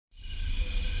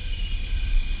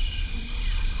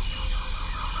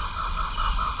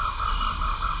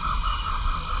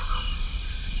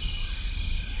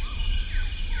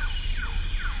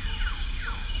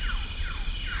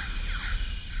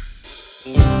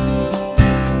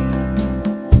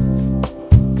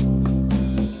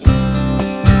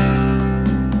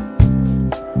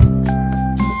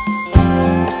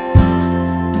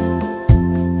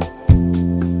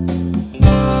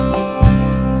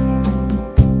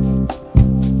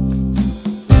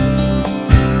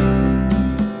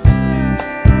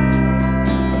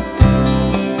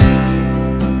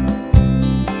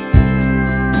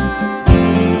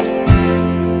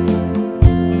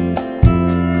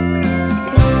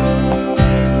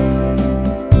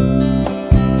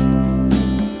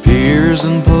Bears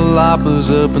and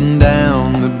palapas up and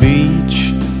down the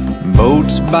beach,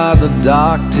 boats by the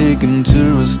dock taking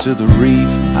tourists to the reef.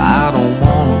 I don't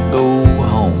wanna go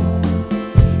home,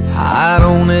 I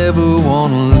don't ever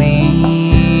wanna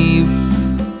leave.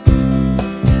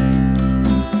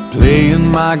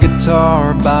 Playing my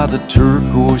guitar by the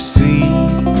turquoise sea,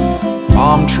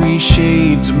 palm tree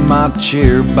shades in my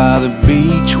chair by the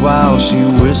beach, while she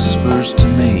whispers to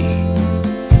me,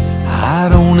 I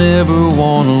don't ever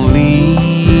wanna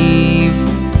leave.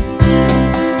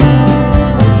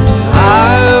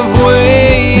 I've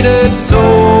waited so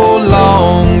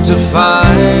long to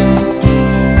find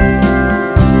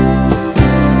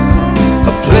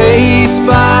a place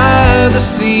by the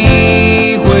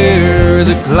sea where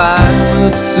the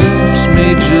climate suits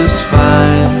me just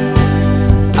fine.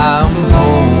 I'm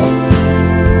home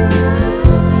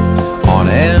on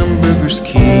Ambergris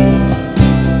Caye.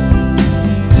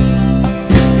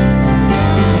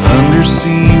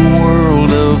 Undersea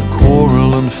world of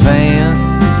coral and fan,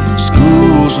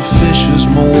 schools of fishes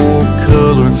more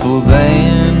colorful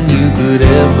than you could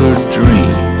ever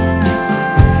dream.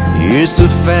 It's a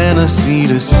fantasy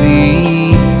to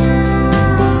see,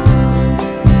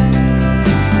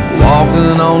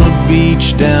 walking on the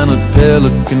beach down at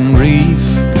Pelican Reef,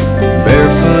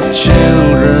 barefoot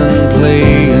children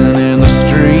playing in the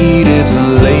street. It's a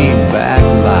laid-back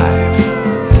life,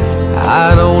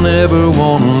 I don't ever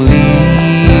wanna leave.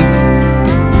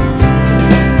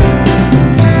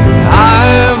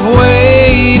 I've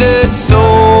waited so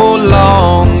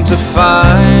long to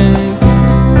find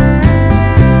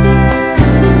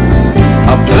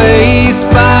a place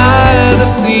by the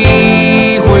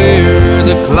sea where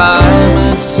the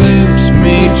climate suits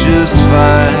me just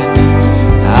fine.